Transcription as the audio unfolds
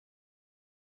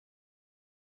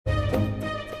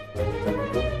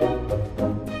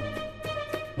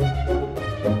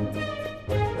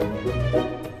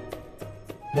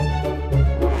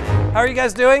are you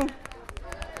guys doing?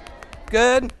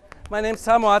 Good. My name's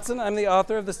Tom Watson. I'm the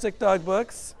author of the Stick Dog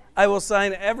books. I will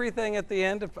sign everything at the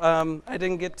end if I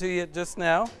didn't get to you just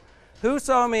now. Who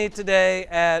saw me today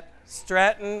at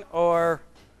Stratton or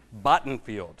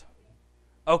Bottenfield?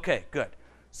 Okay, good.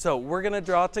 So we're going to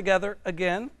draw together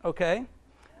again, okay?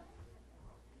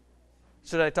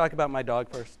 Should I talk about my dog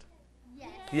first? Yes.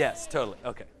 Yes, totally.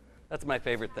 Okay. That's my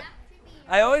favorite thing.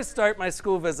 I always start my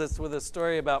school visits with a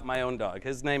story about my own dog.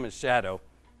 His name is Shadow.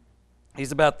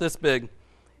 He's about this big.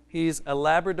 He's a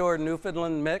Labrador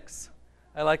Newfoundland mix.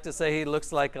 I like to say he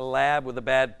looks like a lab with a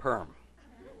bad perm.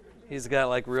 He's got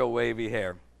like real wavy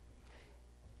hair.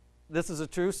 This is a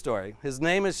true story. His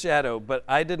name is Shadow, but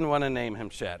I didn't want to name him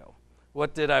Shadow.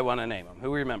 What did I want to name him?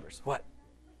 Who remembers? What?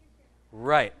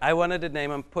 Right. I wanted to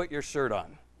name him Put Your Shirt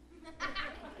On.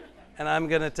 And I'm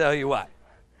going to tell you why.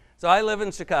 So I live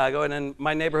in Chicago, and in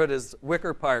my neighborhood is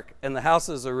Wicker Park, and the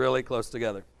houses are really close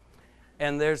together.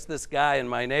 And there's this guy in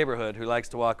my neighborhood who likes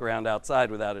to walk around outside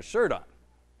without his shirt on.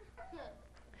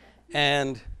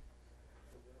 And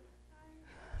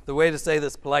the way to say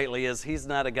this politely is he's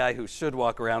not a guy who should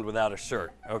walk around without a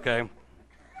shirt, okay?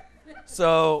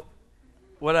 So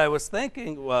what I was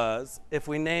thinking was if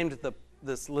we named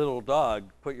this little dog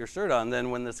Put Your Shirt On,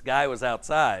 then when this guy was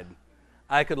outside,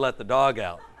 I could let the dog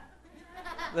out.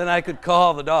 Then I could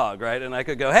call the dog, right? And I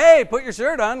could go, hey, put your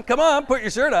shirt on. Come on, put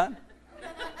your shirt on.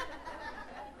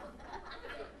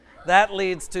 That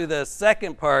leads to the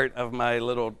second part of my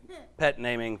little pet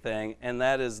naming thing, and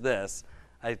that is this.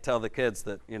 I tell the kids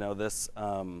that, you know, this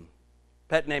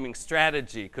pet naming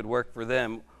strategy could work for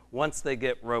them once they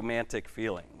get romantic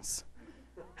feelings.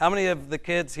 How many of the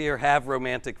kids here have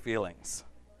romantic feelings?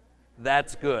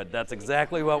 That's good. That's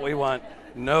exactly what we want.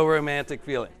 No romantic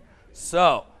feelings.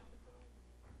 So,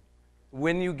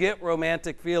 when you get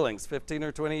romantic feelings 15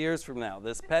 or 20 years from now,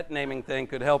 this pet naming thing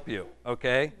could help you,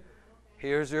 okay?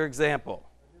 Here's your example.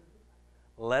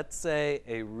 Let's say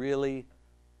a really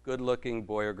good-looking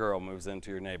boy or girl moves into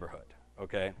your neighborhood,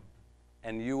 okay?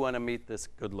 And you want to meet this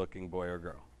good-looking boy or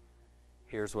girl.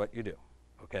 Here's what you do,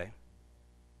 okay?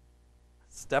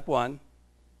 Step one,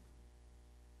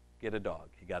 get a dog.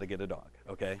 You got to get a dog,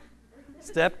 okay?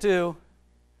 Step two,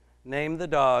 name the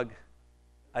dog,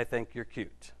 I think you're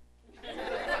cute.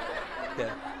 Okay.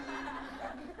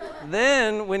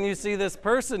 Then, when you see this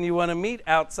person you want to meet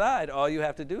outside, all you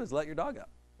have to do is let your dog out,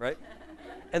 right?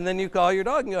 And then you call your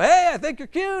dog and go, hey, I think you're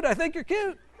cute, I think you're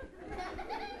cute.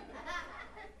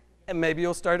 And maybe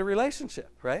you'll start a relationship,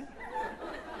 right?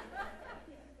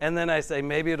 And then I say,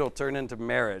 maybe it'll turn into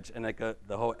marriage, and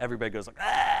everybody goes like,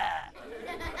 ah!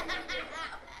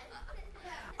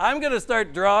 I'm going to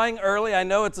start drawing early. I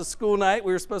know it's a school night.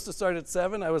 We were supposed to start at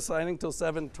 7. I was signing till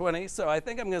 7:20, so I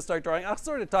think I'm going to start drawing. I'll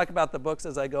sort of talk about the books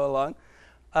as I go along.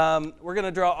 We're going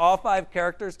to draw all 5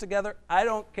 characters together. I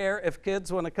don't care if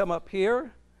kids want to come up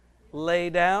here,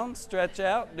 lay down, stretch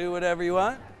out, do whatever you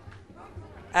want.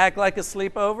 Act like a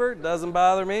sleepover. Doesn't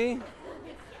bother me.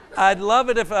 I'd love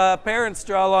it if parents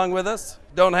draw along with us.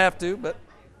 Don't have to, but.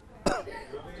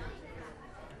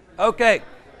 Okay.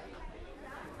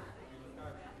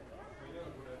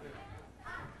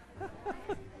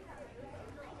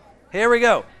 Here we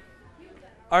go.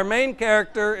 Our main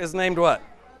character is named what?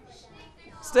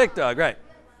 Stick Dog, right.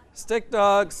 Stick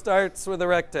Dog starts with a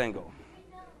rectangle.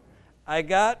 I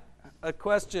got a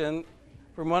question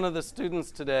from one of the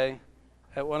students today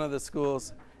at one of the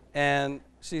schools, and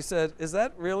she said, is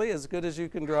that really as good as you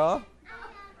can draw?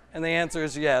 And the answer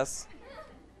is yes.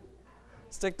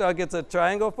 Stick Dog gets a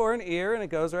triangle for an ear, and it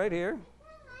goes right here.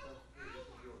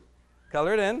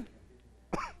 Color it in.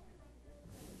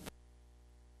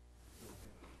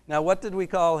 Now, what did we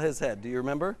call his head? Do you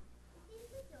remember?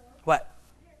 What?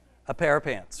 A pair of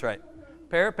pants, right.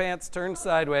 Pair of pants turned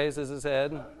sideways is his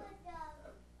head.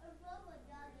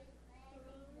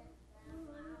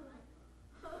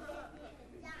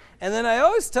 And then I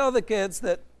always tell the kids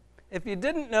that if you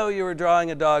didn't know you were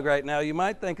drawing a dog right now, you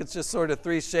might think it's just sort of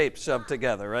 3 shapes shoved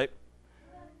together, right?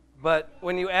 But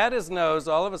when you add his nose,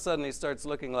 all of a sudden he starts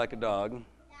looking like a dog.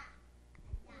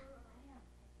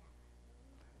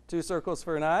 2 circles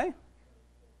for an eye.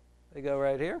 They go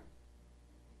right here.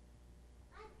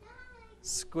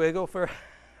 Squiggle for...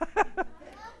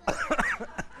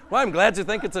 Well, I'm glad you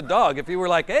think it's a dog. If you were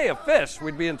like, hey, a fish,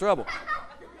 we'd be in trouble.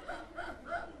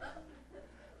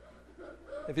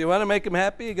 If you want to make him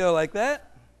happy, you go like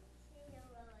that.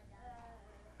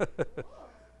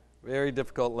 Very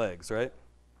difficult legs, right?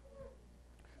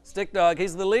 Stick Dog,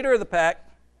 he's the leader of the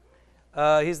pack.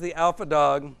 He's the alpha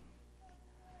dog.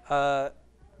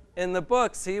 In the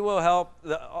books, he will help.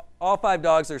 All 5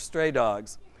 dogs are stray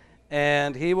dogs.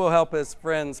 and he will help his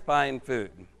friends find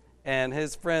food. And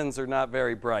his friends are not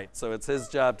very bright, so it's his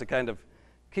job to kind of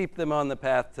keep them on the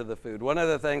path to the food. One of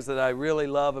the things that I really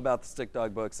love about the Stick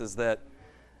Dog books is that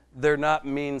they're not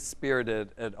mean-spirited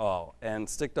at all. And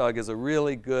Stick Dog is a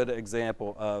really good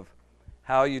example of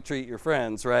how you treat your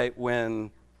friends, right, when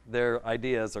their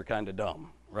ideas are kind of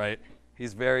dumb, right?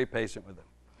 He's very patient with them.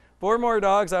 4 more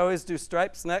dogs. I always do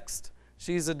Stripes next.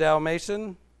 She's a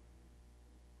Dalmatian.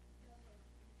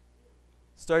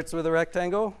 Starts with a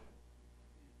rectangle.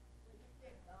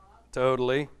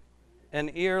 Totally. An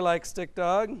ear like Stick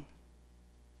Dog.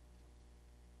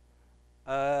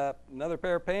 Another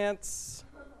pair of pants.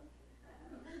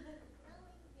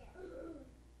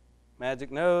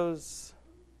 Magic nose.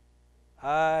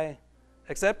 Eye.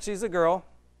 Except she's a girl.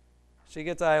 She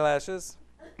gets eyelashes.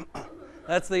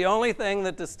 That's the only thing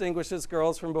that distinguishes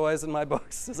girls from boys in my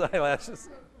books is eyelashes.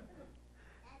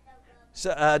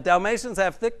 Dalmatians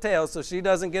have thick tails, so she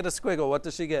doesn't get a squiggle. What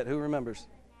does she get? Who remembers?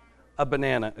 A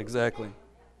banana, exactly.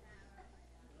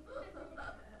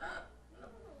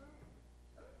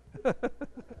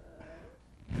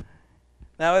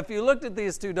 Now, if you looked at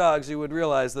these 2 dogs, you would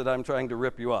realize that I'm trying to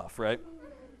rip you off, right?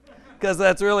 Because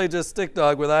that's really just Stick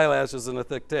Dog with eyelashes and a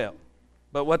thick tail.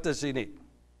 But what does she need?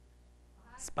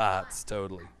 Spots,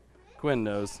 totally. Quinn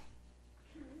knows.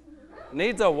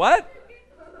 Needs a what?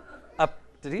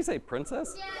 Did he say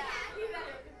princess? Yeah.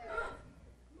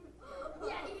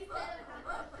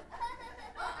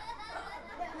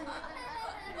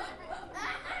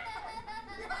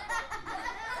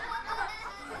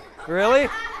 Really?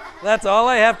 That's all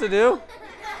I have to do?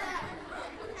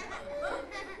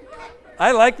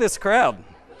 I like this crowd.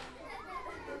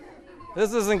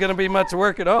 This isn't going to be much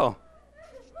work at all.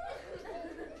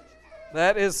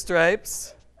 That is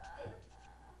Stripes,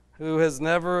 who has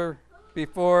never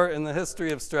before in the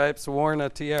history of Stripes worn a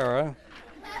tiara.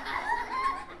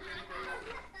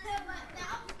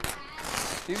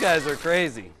 You guys are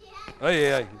crazy. Oh,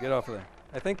 yeah, get off of there.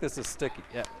 I think this is sticky,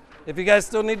 yeah. If you guys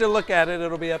still need to look at it,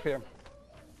 it'll be up here.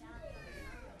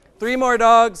 3 more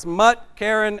dogs, Mutt,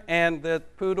 Karen, and the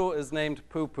poodle is named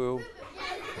Poo Poo.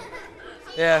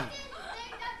 Yeah.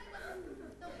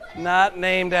 Not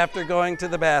named after going to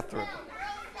the bathroom.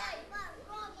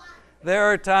 There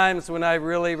are times when I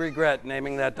really regret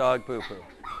naming that dog Poo Poo.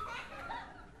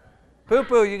 Poo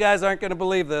Poo, you guys aren't going to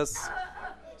believe this,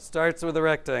 starts with a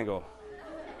rectangle.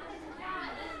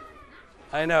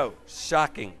 I know,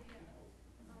 shocking.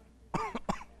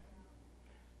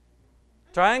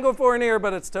 Triangle for an ear,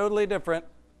 but it's totally different,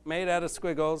 made out of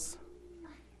squiggles.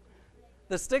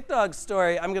 The Stick Dog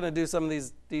story, I'm going to do some of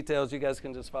these details. You guys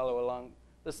can just follow along.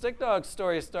 The Stick Dog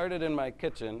story started in my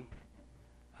kitchen.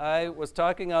 I was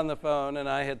talking on the phone, and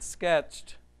I had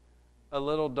sketched a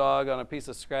little dog on a piece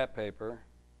of scrap paper.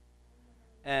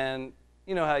 And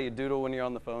you know how you doodle when you're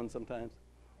on the phone sometimes?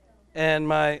 And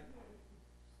my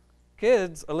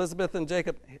kids, Elizabeth and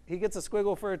Jacob, he gets a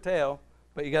squiggle for a tail,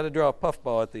 but you got to draw a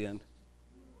puffball at the end.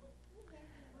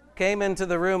 Came into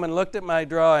the room and looked at my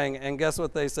drawing, and guess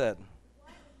what they said?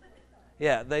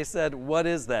 Yeah, they said, "What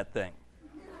is that thing?"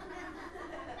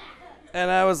 And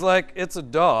I was like, "It's a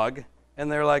dog."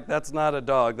 And they're like, "That's not a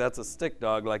dog, that's a stick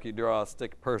dog, like you draw a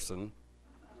stick person."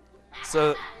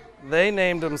 So they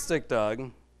named him Stick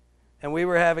Dog, and we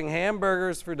were having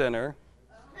hamburgers for dinner.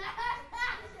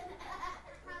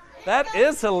 That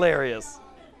is hilarious.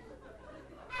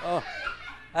 Oh,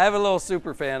 I have a little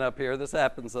super fan up here. This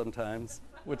happens sometimes,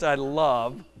 which I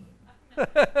love.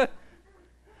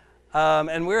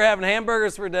 And we were having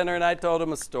hamburgers for dinner, and I told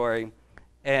them a story.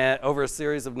 And over a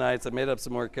series of nights, I made up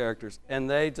some more characters, and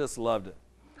they just loved it.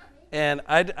 And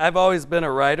I've always been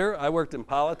a writer. I worked in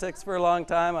politics for a long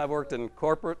time. I've worked in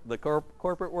the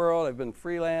corporate world. I've been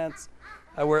freelance.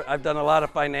 I've done a lot of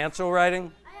financial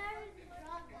writing.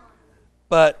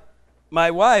 But my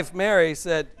wife, Mary,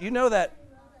 said, "You know that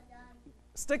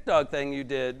Stick Dog thing you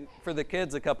did for the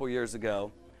kids a couple years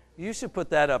ago? You should put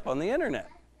that up on the internet."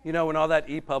 You know, when all that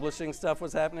e-publishing stuff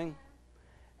was happening?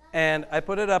 And I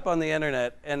put it up on the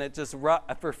internet, and it just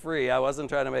for free. I wasn't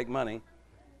trying to make money.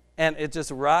 And it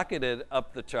just rocketed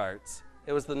up the charts.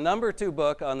 It was the #2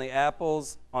 book on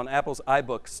Apple's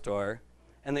iBook store,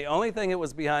 and the only thing it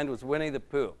was behind was Winnie the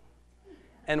Pooh.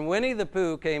 And Winnie the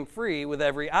Pooh came free with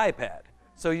every iPad,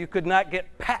 so you could not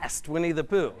get past Winnie the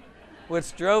Pooh,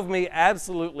 which drove me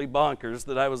absolutely bonkers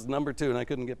that I was #2 and I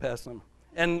couldn't get past them.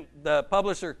 And the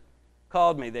publisher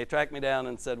called me. They tracked me down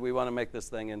and said, "We want to make this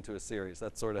thing into a series."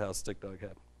 That's sort of how Stick Dog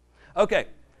happened. Okay,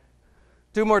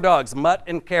 2 more dogs, Mutt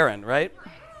and Karen, right?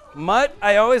 Mutt,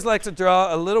 I always like to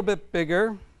draw a little bit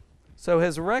bigger, so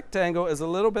his rectangle is a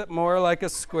little bit more like a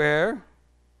square.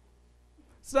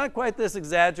 It's not quite this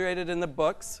exaggerated in the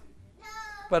books,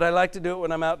 but I like to do it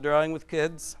when I'm out drawing with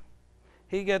kids.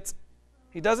 He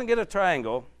doesn't get a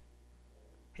triangle.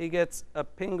 He gets a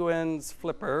penguin's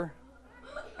flipper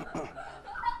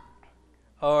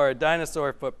or a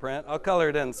dinosaur footprint. I'll color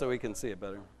it in so we can see it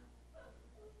better.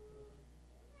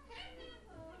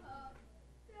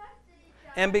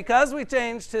 And because we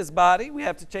changed his body, we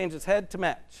have to change his head to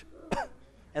match.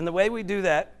 And the way we do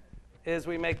that is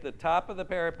we make the top of the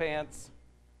pair of pants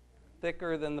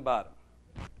thicker than the bottom.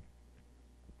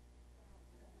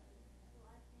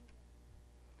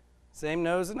 Same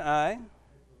nose and eye.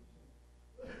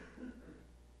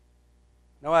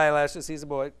 No eyelashes, he's a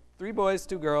boy. 3 boys,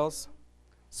 2 girls.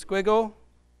 Squiggle,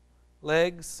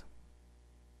 legs.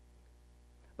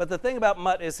 But the thing about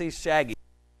Mutt is he's shaggy.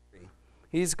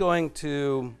 He's going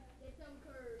to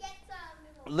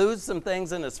lose some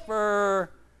things in his fur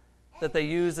that they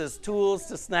use as tools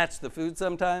to snatch the food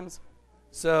sometimes.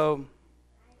 So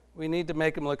we need to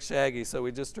make him look shaggy, so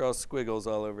we just draw squiggles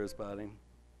all over his body.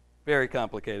 Very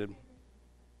complicated.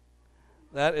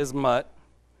 That is Mutt.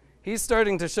 He's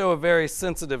starting to show a very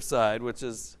sensitive side, which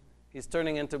is, he's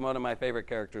turning into one of my favorite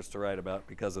characters to write about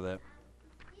because of that.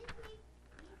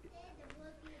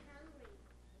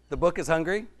 The book is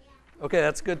hungry? Okay,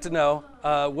 that's good to know.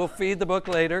 We'll feed the book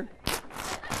later.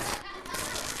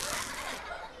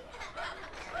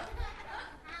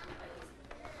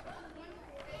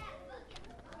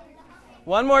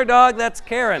 One more dog, that's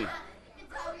Karen.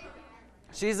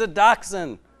 She's a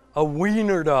dachshund, a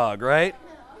wiener dog, right?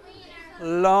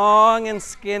 Long and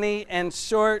skinny and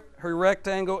short. Her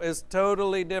rectangle is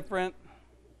totally different.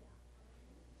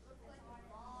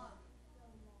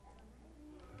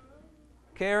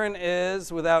 Karen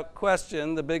is, without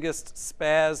question, the biggest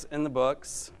spaz in the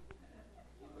books.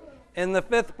 In the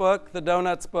 5th book, the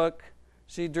Donuts book,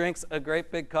 she drinks a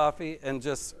great big coffee and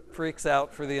just freaks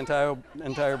out for the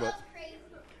entire book.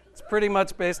 It's pretty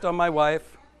much based on my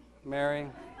wife, Mary.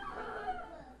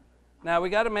 Now we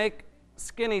got to make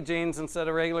skinny jeans instead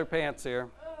of regular pants here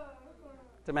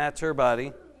to match her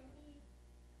body.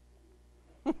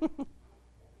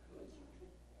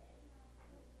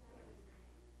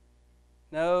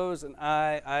 Nose and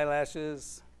eye,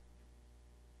 eyelashes.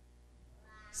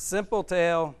 Simple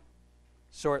tail,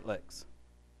 short legs.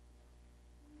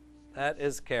 That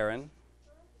is Karen.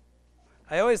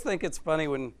 I always think it's funny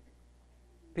when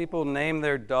people name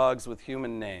their dogs with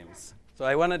human names. So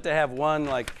I wanted to have one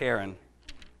like Karen.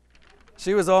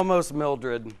 She was almost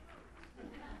Mildred.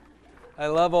 I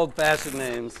love old-fashioned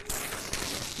names.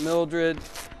 Mildred.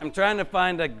 I'm trying to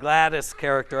find a Gladys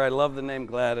character. I love the name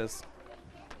Gladys.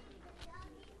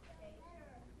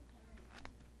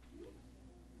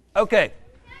 Okay.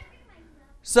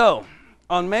 So,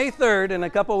 on May 3rd, in a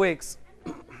couple weeks,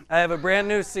 I have a brand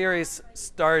new series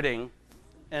starting,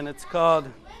 and it's called,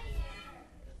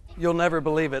 you'll never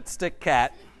believe it, Stick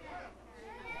Cat.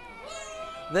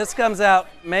 This comes out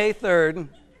May 3rd.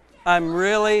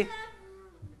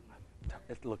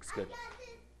 It looks good.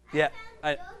 Yeah,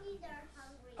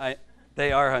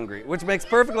 they are hungry, which makes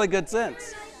perfectly good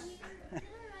sense.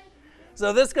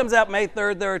 So this comes out May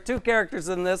 3rd. There are 2 characters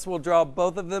in this. We'll draw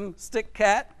both of them, Stick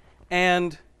Cat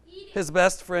and his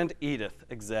best friend Edith.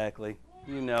 Exactly.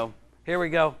 You know. Here we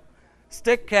go.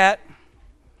 Stick Cat.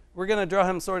 We're going to draw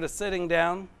him sort of sitting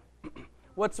down.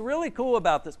 What's really cool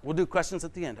about this, we'll do questions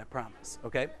at the end, I promise,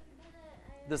 okay?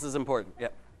 This is important, yeah.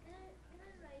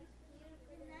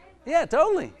 Yeah,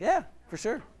 totally, yeah, for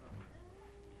sure.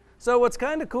 So what's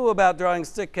kind of cool about drawing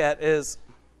Stick Cat is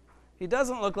he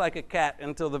doesn't look like a cat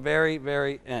until the very,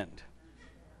 very end.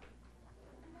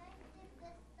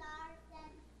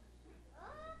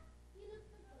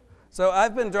 So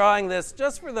I've been drawing this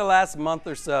just for the last month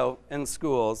or so in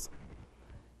schools,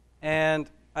 and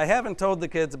I haven't told the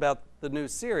kids about the new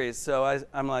series, so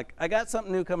I'm like, I got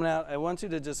something new coming out. I want you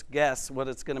to just guess what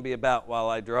it's going to be about while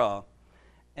I draw.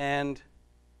 And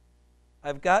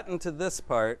I've gotten to this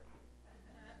part,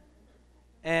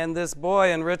 and this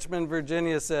boy in Richmond,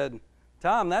 Virginia said,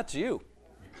 Tom, that's you.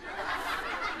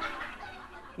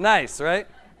 Nice, right?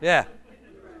 Yeah.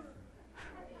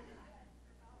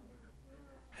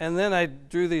 And then I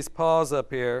drew these paws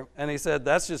up here, and he said,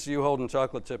 that's just you holding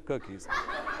chocolate chip cookies.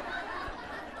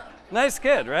 Nice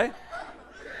kid, right?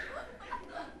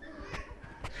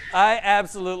 I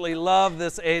absolutely love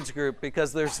this age group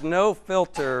because there's no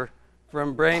filter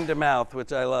from brain to mouth,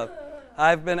 which I love.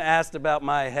 I've been asked about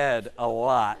my head a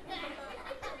lot.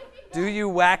 Do you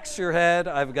wax your head?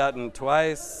 I've gotten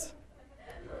twice.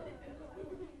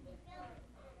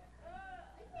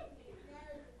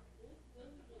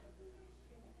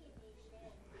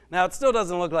 Now, it still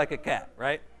doesn't look like a cat,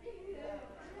 right?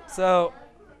 So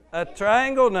a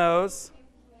triangle nose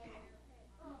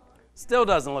still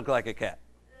doesn't look like a cat.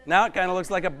 Now it kind of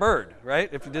looks like a bird, right?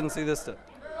 If you didn't see this stuff.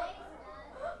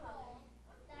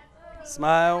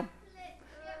 Smile.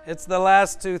 It's the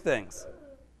last two things.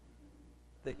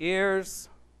 The ears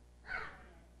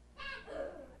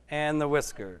and the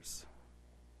whiskers.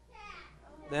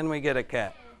 Then we get a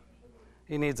cat.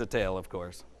 He needs a tail, of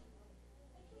course.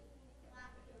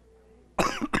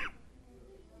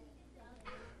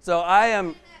 So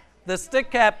the Stick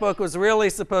Cat book was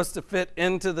really supposed to fit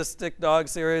into the Stick Dog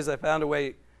series. I found a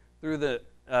way through the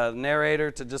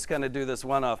narrator to just kind of do this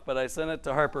one-off, but I sent it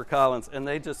to HarperCollins, and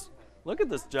they just, look at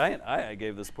this giant eye I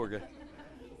gave this poor guy.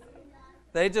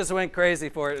 They just went crazy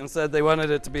for it and said they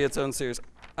wanted it to be its own series.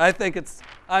 I think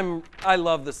I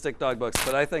love the Stick Dog books,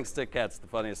 but I think Stick Cat's the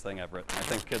funniest thing I've written. I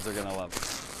think kids are going to love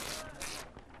it.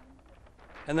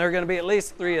 And there are going to be at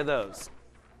least 3 of those.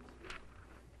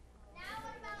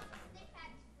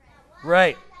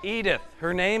 Right, Edith.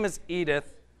 Her name is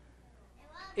Edith.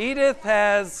 Edith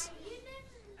has,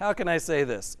 how can I say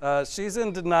this? She's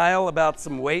in denial about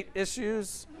some weight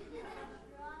issues.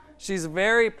 She's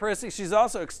very prissy. She's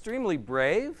also extremely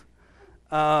brave.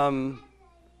 But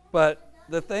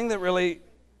the thing that really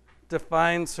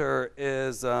defines her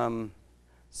is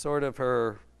sort of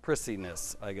her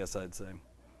prissiness, I guess I'd say.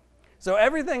 So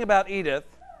everything about Edith,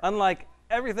 unlike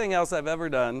everything else I've ever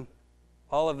done,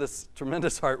 all of this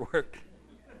tremendous artwork,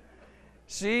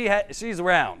 she's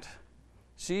round.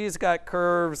 She's got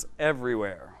curves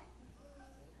everywhere.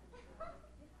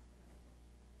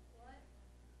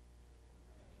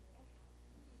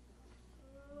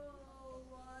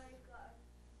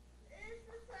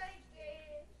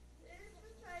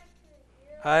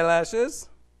 Eyelashes.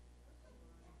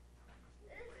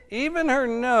 Even her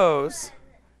nose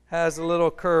has a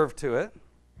little curve to it.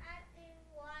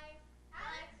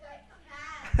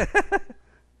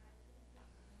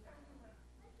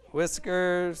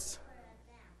 Whiskers.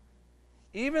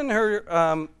 Even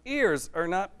her ears are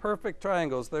not perfect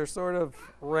triangles. They're sort of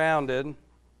rounded.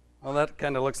 Well, that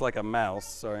kind of looks like a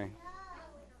mouse. Sorry.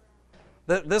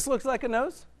 This looks like a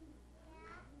nose?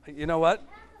 You know what?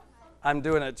 I'm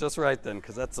doing it just right then,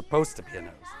 because that's supposed to be a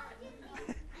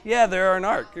nose. Yeah, they're an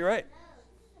arc. You're right.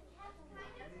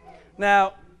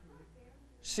 Now,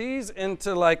 she's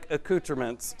into like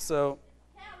accoutrements, so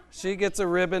she gets a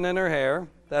ribbon in her hair.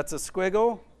 That's a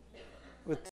squiggle with